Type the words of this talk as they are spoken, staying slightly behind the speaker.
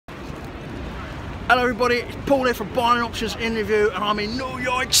Hello everybody, it's Paul here from Buying Options Interview, and I'm in New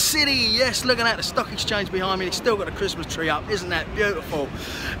York City. Yes, looking at the stock exchange behind me. It's still got the Christmas tree up. Isn't that beautiful?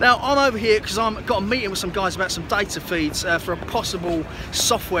 Now I'm over here because I've got a meeting with some guys about some data feeds for a possible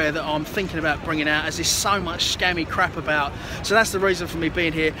software that I'm thinking about bringing out, as there's so much scammy crap about. So that's the reason for me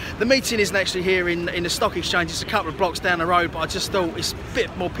being here. The meeting isn't actually here in the stock exchange. It's a couple of blocks down the road, but I just thought it's a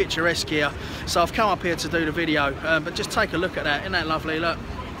bit more picturesque here, so I've come up here to do the video. But just take a look at that. Isn't that lovely? Look.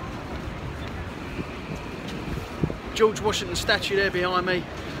 George Washington statue there behind me.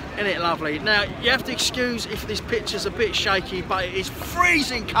 Isn't it lovely? Now, you have to excuse if this picture's a bit shaky, but it is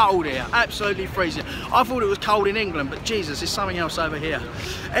freezing cold here. Absolutely freezing. I thought it was cold in England, but Jesus, there's something else over here.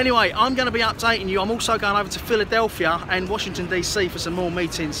 Anyway, I'm going to be updating you. I'm also going over to Philadelphia and Washington DC for some more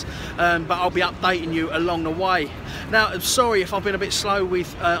meetings, but I'll be updating you along the way. Now, I'm sorry if I've been a bit slow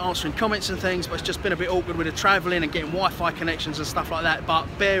with answering comments and things, but it's just been a bit awkward with the travelling and getting Wi-Fi connections and stuff like that, but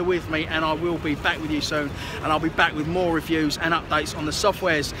bear with me and I will be back with you soon, and I'll be back with more reviews and updates on the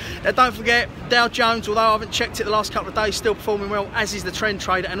softwares. Now, don't forget, Dow Jones, although I haven't checked it the last couple of days, still performing well, as is the Trend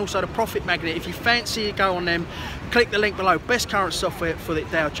Trader and also the Profit Magnet. If you fancy it, go on them, click the link below. Best current software for the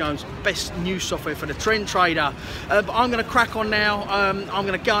Dow Jones, best new software for the Trend Trader. But I'm going to crack on now. I'm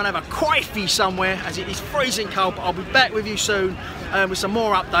going to go and have a coffee somewhere, as it is freezing cold, but I'll be back with you soon with some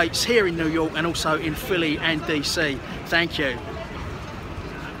more updates here in New York and also in Philly and DC. Thank you.